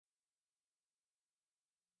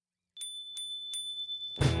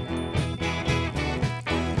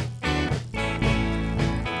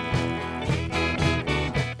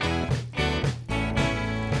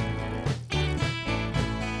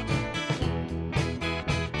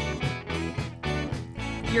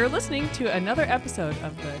You're listening to another episode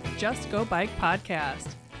of the Just Go Bike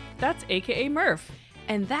podcast. That's AKA Murph.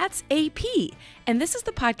 And that's AP. And this is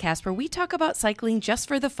the podcast where we talk about cycling just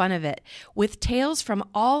for the fun of it. With tales from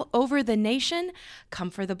all over the nation, come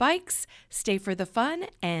for the bikes, stay for the fun,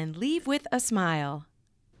 and leave with a smile.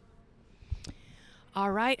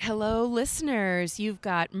 All right, hello listeners. You've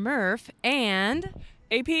got Murph and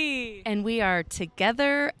AP. And we are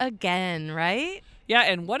together again, right? Yeah,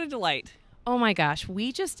 and what a delight. Oh my gosh,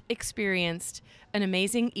 we just experienced an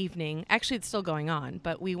amazing evening. Actually, it's still going on,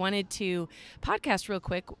 but we wanted to podcast real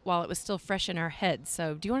quick while it was still fresh in our heads.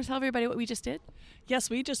 So do you want to tell everybody what we just did? Yes,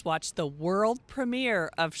 we just watched the world premiere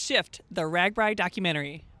of Shift, the RAGBRAI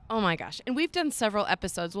documentary. Oh my gosh. And we've done several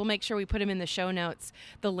episodes. We'll make sure we put them in the show notes,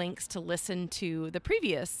 the links to listen to the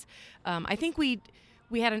previous. I think we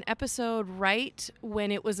had an episode right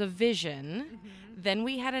when it was a vision. Mm-hmm. Then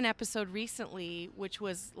we had an episode recently, which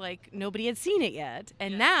was like nobody had seen it yet.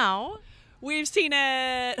 And now we've seen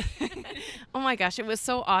it. Oh my gosh, it was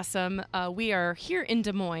so awesome. We are here in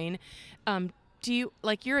Des Moines. You're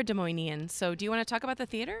a Des Moinean, so do you want to talk about the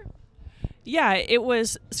theater? Yeah, it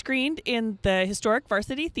was screened in the historic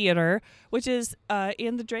Varsity Theater, which is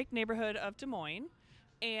in the Drake neighborhood of Des Moines.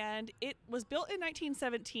 And it was built in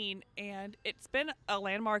 1917, and it's been a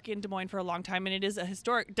landmark in Des Moines for a long time, and it is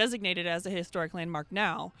designated as a historic landmark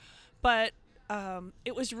now. But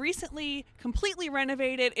it was recently completely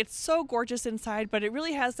renovated. It's so gorgeous inside, but it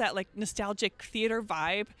really has that like nostalgic theater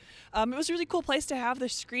vibe. It was a really cool place to have the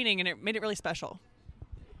screening, and it made it really special.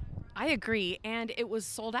 I agree, and it was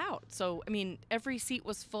sold out. So, I mean, every seat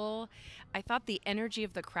was full. I thought the energy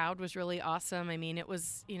of the crowd was really awesome. I mean, it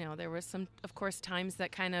was, there was some, of course, times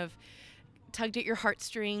that kind of tugged at your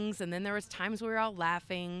heartstrings, and then there was times we were all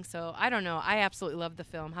laughing. So, I don't know. I absolutely loved the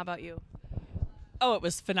film. How about you? Oh, it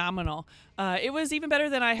was phenomenal. It was even better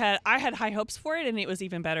than I had high hopes for it, and it was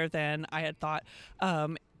even better than I had thought.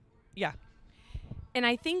 Yeah. And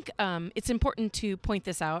I think it's important to point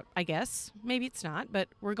this out, I guess. Maybe it's not, but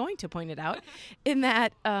we're going to point it out in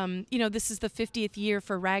that, this is the 50th year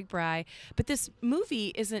for RAGBRAI, but this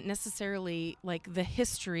movie isn't necessarily like the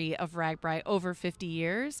history of RAGBRAI over 50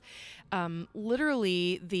 years.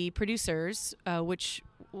 Literally, the producers, which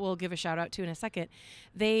we'll give a shout out to in a second,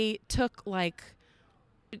 they took like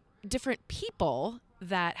different people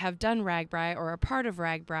that have done RAGBRAI or are part of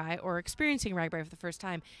RAGBRAI or experiencing RAGBRAI for the first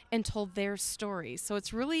time and told their stories. So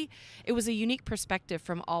it was a unique perspective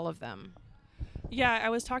from all of them. Yeah, I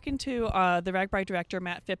was talking to the RAGBRAI director,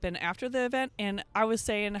 Matt Phippen, after the event, and I was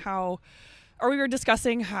saying we were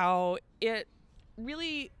discussing how it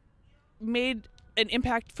really made an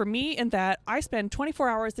impact for me in that I spend 24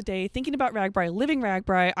 hours a day thinking about RAGBRAI, living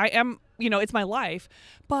RAGBRAI. I am, it's my life.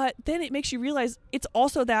 But then it makes you realize it's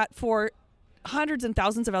also that for hundreds and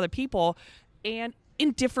thousands of other people and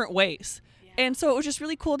in different ways. Yeah. And so it was just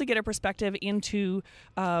really cool to get a perspective into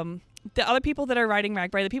the other people that are riding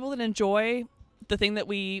RAGBRAI, the people that enjoy the thing that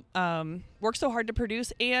we work so hard to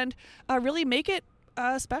produce and really make it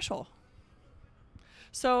special.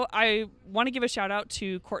 So I want to give a shout out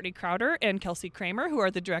to Courtney and Kelsey Kremer, who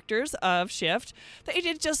are the directors of Shift. They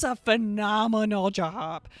did just a phenomenal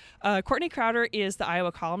job. Courtney Crowder is the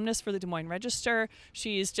Iowa columnist for the Des Moines Register.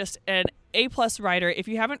 She's just an A-plus writer. If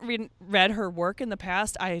you haven't read her work in the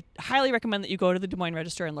past, I highly recommend that you go to the Des Moines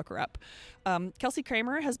Register and look her up. Kelsey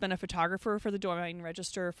Kremer has been a photographer for the Des Moines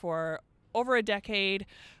Register for over a decade.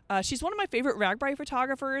 She's one of my favorite RAGBRAI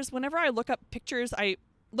photographers. Whenever I look up pictures, I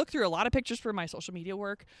look through a lot of pictures for my social media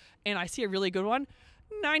work, and I see a really good one.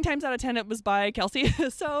 9 times out of 10, it was by Kelsey.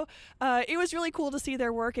 So it was really cool to see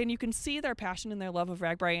their work, and you can see their passion and their love of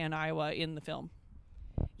RAGBRAI and Iowa in the film.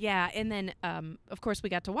 Yeah, and then, of course, we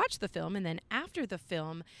got to watch the film, and then after the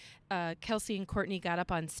film, Kelsey and Courtney got up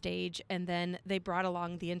on stage, and then they brought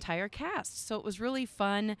along the entire cast. So it was really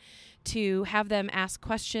fun to have them ask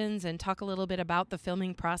questions and talk a little bit about the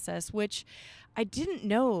filming process, which I didn't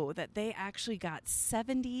know that they actually got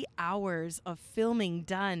 70 hours of filming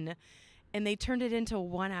done, and they turned it into a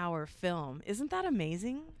 1-hour film. Isn't that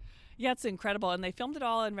amazing? Yeah, it's incredible, and they filmed it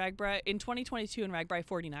all in RAGBRAI in 2022 in RAGBRAI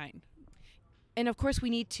 49. And, of course, we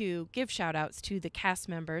need to give shout-outs to the cast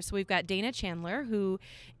members. So we've got Dana Chandler, who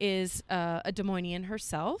is a Des Moinean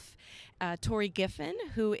herself, Tori Giffen,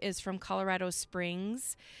 who is from Colorado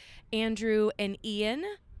Springs, Andrew and Ian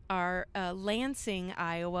are Lansing,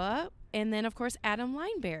 Iowa, and then, of course, Adam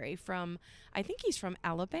Lineberry I think he's from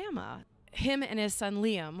Alabama. Him and his son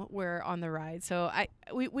Liam were on the ride. So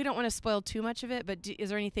we don't want to spoil too much of it, but is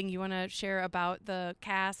there anything you want to share about the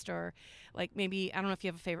cast or like maybe, I don't know if you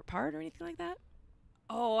have a favorite part or anything like that?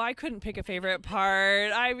 Oh, I couldn't pick a favorite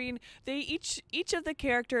part. I mean, they each of the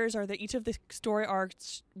characters or each of the story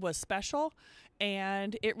arcs was special,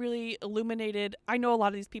 and it really illuminated. I know a lot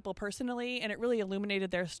of these people personally, and it really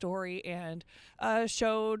illuminated their story and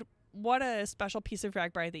showed what a special piece of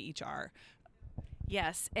RAGBRAI they each are.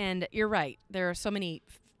 Yes, and you're right. There are so many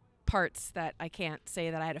parts that I can't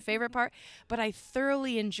say that I had a favorite part, but I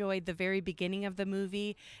thoroughly enjoyed the very beginning of the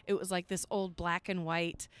movie. It was like this old black and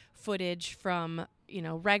white footage from,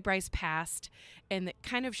 RAGBRAI's past, and it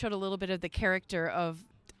kind of showed a little bit of the character of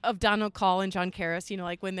Donald Call and John Karas,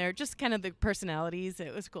 like when they're just kind of the personalities.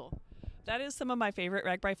 It was cool. That is some of my favorite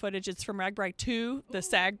RAGBRAI footage. It's from RAGBRAI 2, the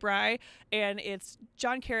SAGBRAI, and it's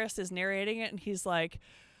John Karas is narrating it, and he's like,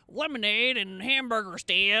 lemonade and hamburger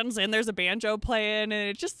stands, and there's a banjo playing, and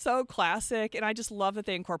it's just so classic, and I just love that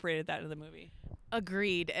they incorporated that into the movie.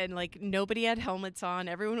 Agreed. And nobody had helmets on.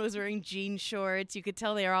 Everyone was wearing jean shorts. You could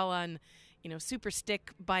tell they were all on super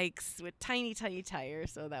stick bikes with tiny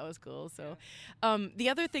tires, so that was cool. So the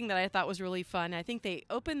other thing that I thought was really fun, I think they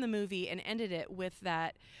opened the movie and ended it with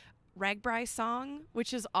that RAGBRAI song,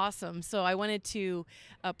 which is awesome. So I wanted to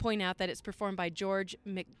point out that it's performed by George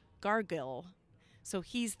McGargle. So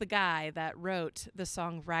he's the guy that wrote the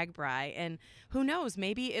song RAGBRAI, and who knows,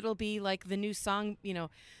 maybe it'll be like the new song,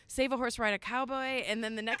 Save a Horse, Ride a Cowboy, and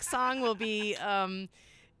then the next song will be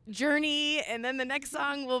Journey, and then the next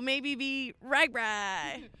song will maybe be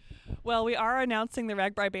RAGBRAI. Well, we are announcing the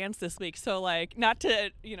RAGBRAI bands this week, so not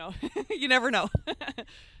to, you never know.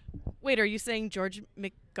 Wait, are you saying George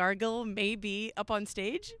McGargle may be up on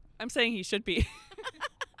stage? I'm saying he should be.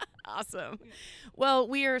 Awesome. Well,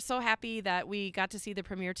 we are so happy that we got to see the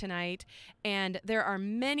premiere tonight, and there are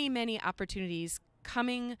many, many opportunities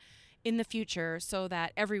coming in the future so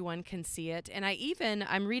that everyone can see it. And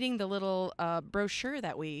I'm reading the little brochure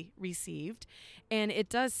that we received, and it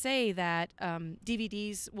does say that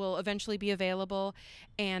DVDs will eventually be available,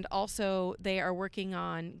 and also they are working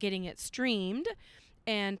on getting it streamed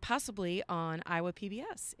and possibly on Iowa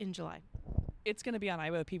PBS in July. It's going to be on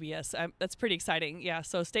Iowa PBS. That's pretty exciting. Yeah,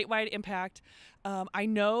 so statewide impact. I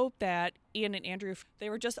know that Ian and Andrew,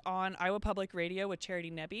 they were just on Iowa Public Radio with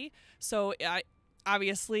Charity Nebby. So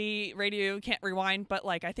obviously radio can't rewind, but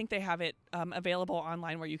I think they have it available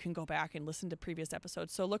online where you can go back and listen to previous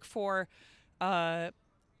episodes. So look for,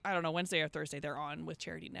 Wednesday or Thursday they're on with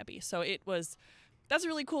Charity Nebby. So that's a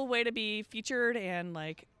really cool way to be featured, and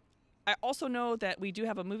I also know that we do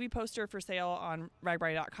have a movie poster for sale on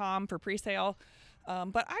ragbrai.com for pre-sale,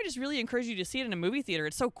 but I just really encourage you to see it in a movie theater.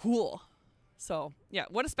 It's so cool. So, yeah,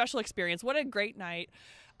 what a special experience. What a great night.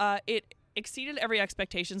 It exceeded every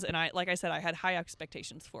expectations, and I had high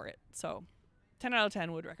expectations for it. So, 10 out of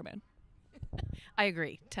 10 would recommend. I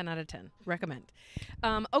agree. 10 out of 10. Recommend.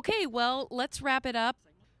 Okay, well, let's wrap it up.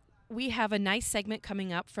 We have a nice segment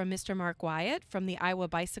coming up from Mr. Mark Wyatt from the Iowa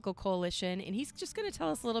Bicycle Coalition, and he's just going to tell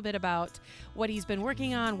us a little bit about what he's been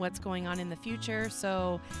working on, what's going on in the future.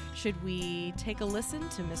 So should we take a listen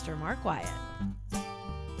to Mr. Mark Wyatt?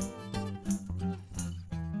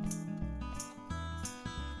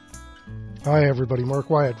 Hi, everybody. Mark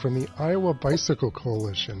Wyatt from the Iowa Bicycle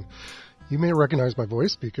Coalition. You may recognize my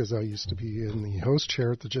voice because I used to be in the host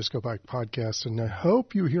chair at the Just Go Bike podcast, and I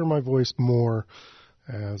hope you hear my voice more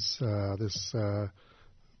as the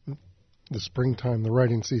springtime, the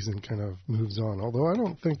riding season kind of moves on. Although I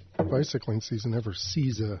don't think the bicycling season ever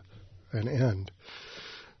sees an end.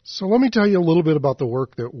 So let me tell you a little bit about the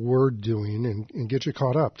work that we're doing and get you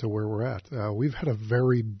caught up to where we're at. We've had a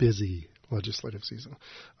very busy legislative season.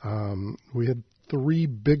 We had 3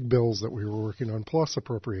 big bills that we were working on, plus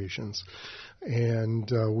appropriations.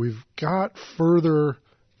 And we've got further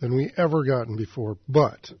than we ever gotten before.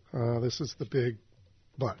 But this is the big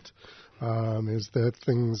but, is that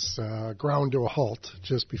things ground to a halt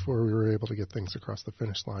just before we were able to get things across the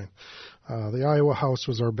finish line. The Iowa House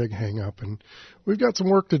was our big hang-up, and we've got some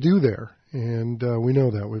work to do there, and we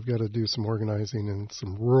know that. We've got to do some organizing in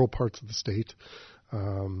some rural parts of the state,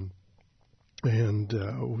 and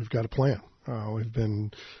we've got a plan. We've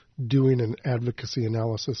been doing an advocacy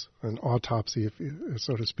analysis, an autopsy,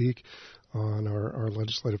 so to speak, on our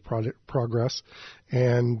legislative progress.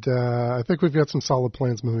 And I think we've got some solid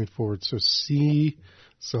plans moving forward. So see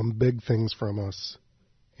some big things from us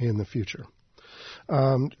in the future.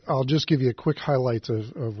 I'll just give you a quick highlights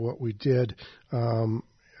of what we did.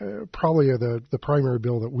 Probably the primary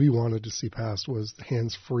bill that we wanted to see passed was the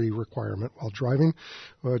hands-free requirement while driving,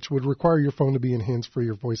 which would require your phone to be in hands-free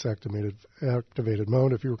or voice-activated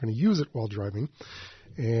mode if you were going to use it while driving.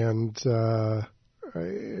 And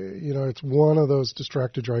it's one of those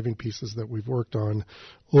distracted driving pieces that we've worked on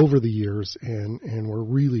over the years, and we're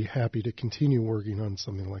really happy to continue working on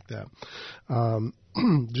something like that.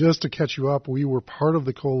 Just to catch you up, we were part of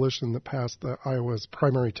the coalition that passed Iowa's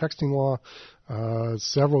primary texting law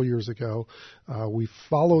several years ago. We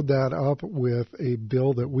followed that up with a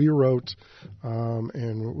bill that we wrote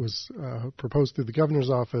and it was proposed through the governor's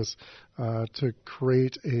office to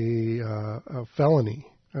create a felony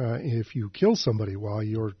if you kill somebody while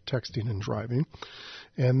you're texting and driving.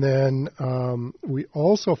 And then we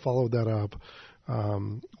also followed that up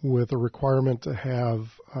with a requirement to have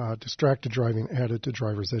distracted driving added to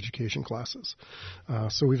driver's education classes.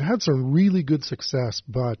 So we've had some really good success,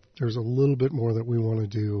 but there's a little bit more that we want to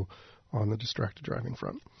do on the distracted driving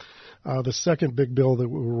front. The second big bill that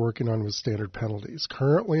we were working on was standard penalties.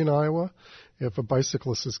 Currently in Iowa, if a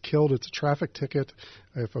bicyclist is killed, it's a traffic ticket.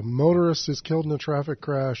 If a motorist is killed in a traffic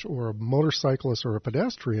crash, or a motorcyclist or a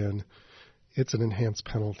pedestrian, it's an enhanced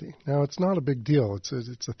penalty. Now, it's not a big deal. It's a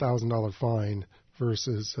 $1,000 fine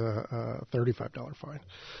versus a $35 fine.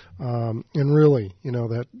 And really,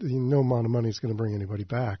 that no amount of money is going to bring anybody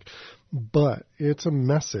back. But it's a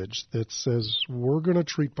message that says we're going to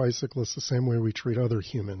treat bicyclists the same way we treat other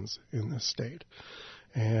humans in this state.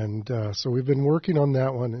 And so we've been working on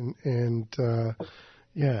that one, and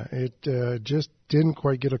it just didn't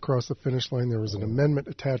quite get across the finish line. There was an amendment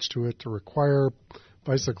attached to it to require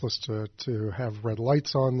bicyclists to have red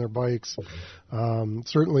lights on their bikes.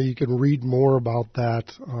 Certainly you can read more about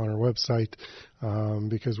that on our website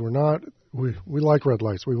because we like red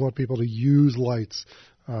lights. We want people to use lights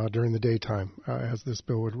during the daytime as this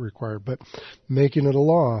bill would require. But making it a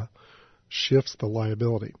law shifts the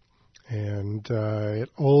liability. And it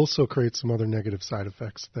also creates some other negative side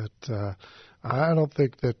effects that I don't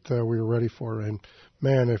think that we were ready for. And,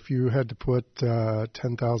 man, if you had to put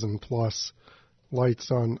 10,000 plus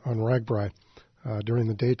lights on RAGBRAI during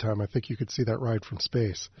the daytime, I think you could see that ride from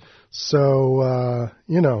space. So,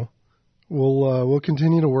 we'll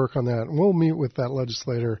continue to work on that. And we'll meet with that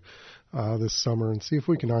legislator this summer and see if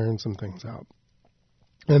we can iron some things out.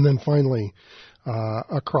 And then finally,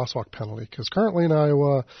 a crosswalk penalty, because currently in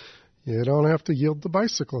Iowa, you don't have to yield to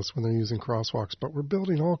bicyclists when they're using crosswalks, but we're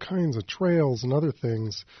building all kinds of trails and other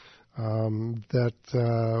things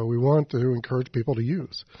that we want to encourage people to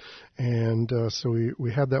use. And so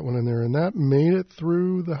we had that one in there, and that made it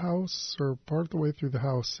through the House, or part of the way through the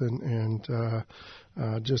House, and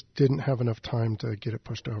just didn't have enough time to get it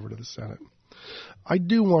pushed over to the Senate. I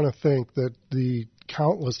do want to thank that the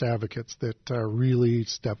countless advocates that really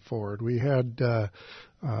stepped forward. We had a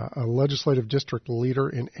legislative district leader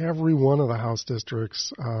in every one of the House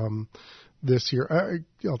districts this year.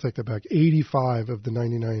 I'll take that back. 85 of the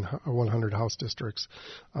 100 House districts,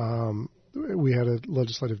 we had a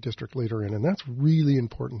legislative district leader in, and that's really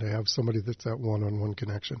important to have somebody that's that one-on-one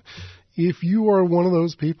connection. If you are one of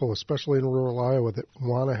those people, especially in rural Iowa, that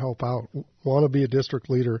want to help out, want to be a district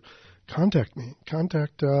leader, contact me.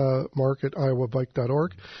 Contact Mark at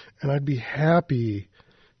iowabike.org, and I'd be happy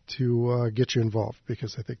to get you involved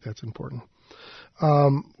because I think that's important.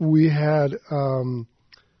 We had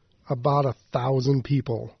about 1,000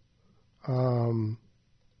 people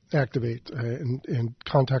activate and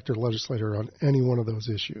contact their legislator on any one of those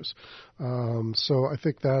issues. So I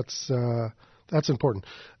think that's important.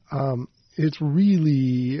 It's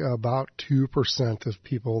really about 2% of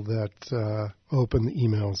people that open the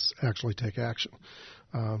emails actually take action.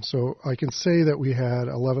 So I can say that we had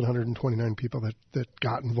 1,129 people that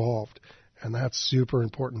got involved, and that's super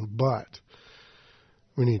important, but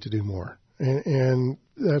we need to do more. And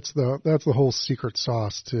that's the whole secret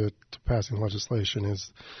sauce to passing legislation is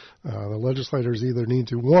the legislators either need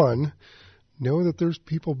to, one, know that there's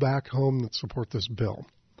people back home that support this bill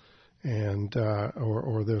and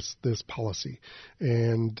or this policy.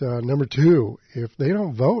 And number two, if they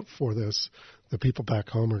don't vote for this, the people back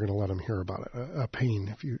home are going to let them hear about it, a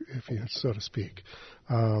pain, if you so to speak.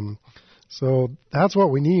 So that's what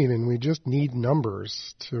we need, and we just need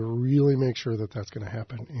numbers to really make sure that that's going to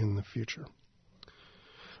happen in the future.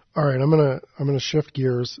 All right, I'm gonna shift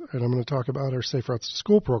gears, and I'm going to talk about our Safe Routes to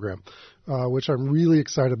School program, which I'm really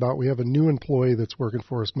excited about. We have a new employee that's working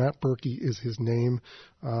for us. Matt Berkey is his name.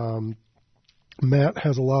 Matt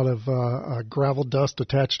has a lot of gravel dust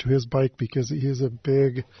attached to his bike because he is a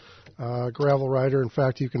big gravel rider. In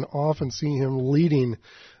fact, you can often see him leading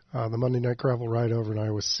the Monday Night Gravel Ride over in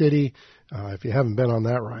Iowa City. If you haven't been on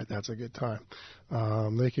that ride, that's a good time.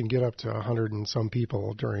 They can get up to 100 and some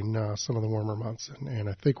people during some of the warmer months, and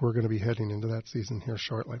I think we're going to be heading into that season here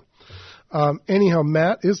shortly. Anyhow,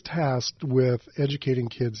 Matt is tasked with educating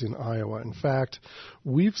kids in Iowa. In fact,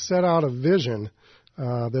 we've set out a vision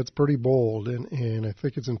that's pretty bold, and I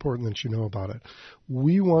think it's important that you know about it.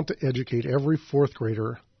 We want to educate every fourth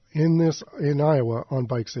grader in Iowa on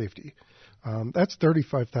bike safety. That's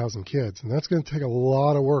 35,000 kids, and that's going to take a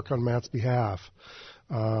lot of work on Matt's behalf.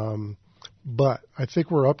 But I think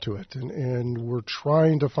we're up to it, and we're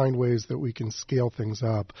trying to find ways that we can scale things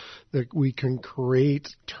up, that we can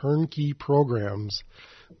create turnkey programs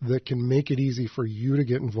that can make it easy for you to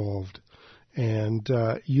get involved and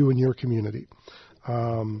you and your community.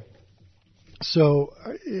 So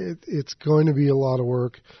it's going to be a lot of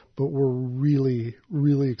work, but we're really,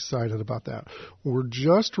 really excited about that. We're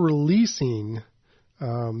just releasing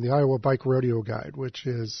the Iowa Bike Rodeo Guide, which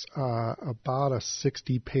is about a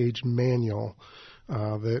 60-page manual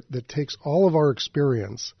that takes all of our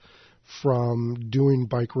experience from doing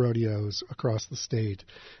bike rodeos across the state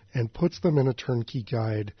and puts them in a turnkey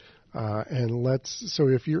guide. So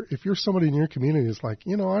if you're somebody in your community who's like,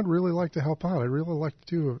 I'd really like to help out. I'd really like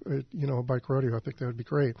to do a bike rodeo. I think that would be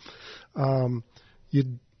great.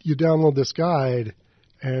 You download this guide,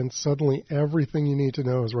 and suddenly everything you need to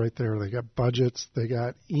know is right there. They got budgets, they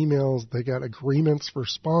got emails, they got agreements for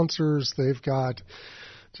sponsors, they've got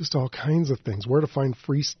just all kinds of things. Where to find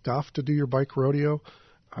free stuff to do your bike rodeo.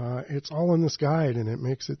 It's all in this guide, and it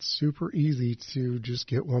makes it super easy to just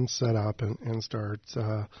get one set up and start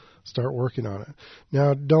working on it.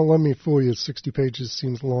 Now, don't let me fool you. 60 pages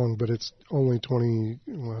seems long, but it's only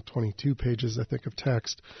 22 pages, I think, of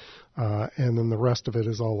text, and then the rest of it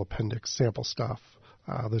is all appendix sample stuff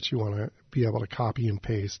that you want to be able to copy and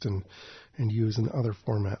paste and use in other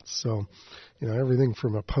formats. So, everything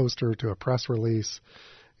from a poster to a press release,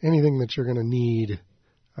 anything that you're going to need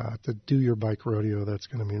to do your bike rodeo, that's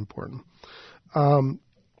going to be important. I'm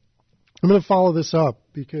going to follow this up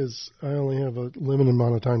because I only have a limited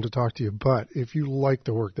amount of time to talk to you. But if you like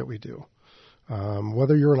the work that we do,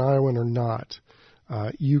 whether you're an Iowan or not,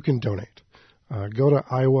 you can donate. Go to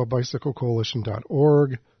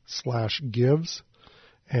iowabicyclecoalition.org/gives,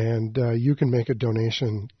 and you can make a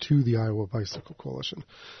donation to the Iowa Bicycle Coalition.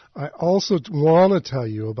 I also want to tell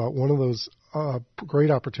you about one of those great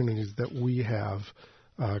opportunities that we have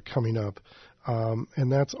coming up,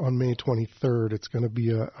 and that's on May 23rd. It's going to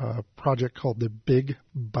be a project called the Big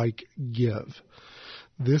Bike Give.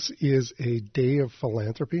 This is a day of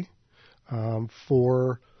philanthropy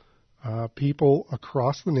for people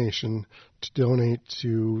across the nation to donate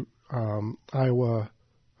to Iowa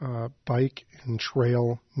bike and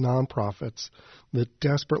trail nonprofits that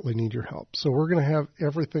desperately need your help. So we're going to have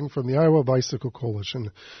everything from the Iowa Bicycle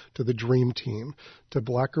Coalition to the Dream Team to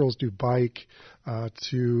Black Girls Do Bike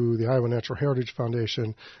to the Iowa Natural Heritage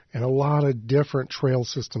Foundation and a lot of different trail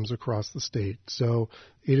systems across the state. So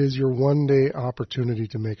it is your one-day opportunity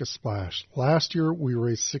to make a splash. Last year, we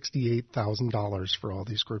raised $68,000 for all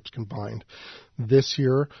these groups combined. This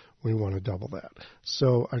year, we want to double that.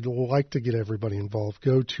 So I'd like to get everybody involved.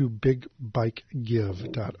 Go to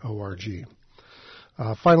bigbikegive.org.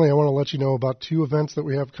 Finally, I want to let you know about two events that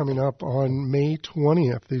we have coming up on May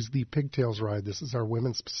 20th. There's the Pigtails Ride. This is our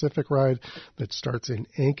Women's Pacific Ride that starts in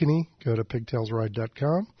Ankeny. Go to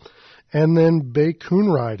pigtailsride.com. And then Bay Coon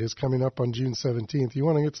Ride is coming up on June 17th. You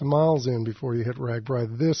want to get some miles in before you hit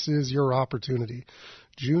RAGBRAI. This is your opportunity.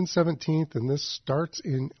 June 17th, and this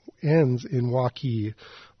ends in Waukee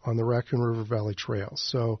on the Raccoon River Valley Trail.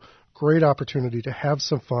 So great opportunity to have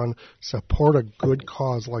some fun, support a good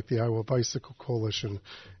cause like the Iowa Bicycle Coalition,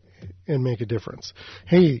 and make a difference.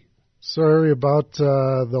 Hey, sorry about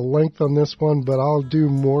the length on this one, but I'll do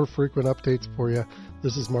more frequent updates for you.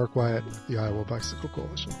 This is Mark Wyatt, the Iowa Bicycle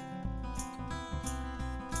Coalition.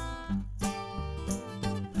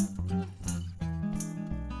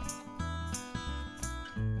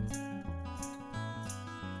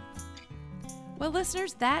 Well,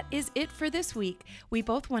 listeners, that is it for this week. We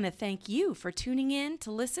both want to thank you for tuning in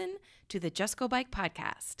to listen to the Just Go Bike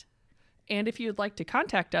podcast. And if you'd like to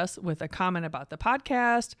contact us with a comment about the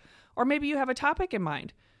podcast, or maybe you have a topic in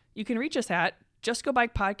mind, you can reach us at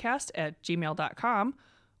justgobikepodcast@gmail.com,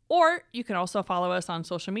 or you can also follow us on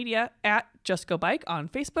social media at Just Go Bike on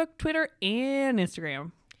Facebook, Twitter, and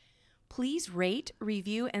Instagram. Please rate,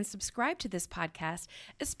 review, and subscribe to this podcast,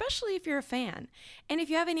 especially if you're a fan. And if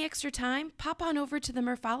you have any extra time, pop on over to the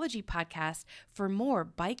Murphology podcast for more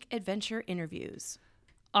bike adventure interviews.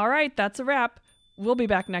 All right, that's a wrap. We'll be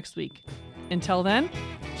back next week. Until then,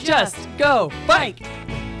 just go bike!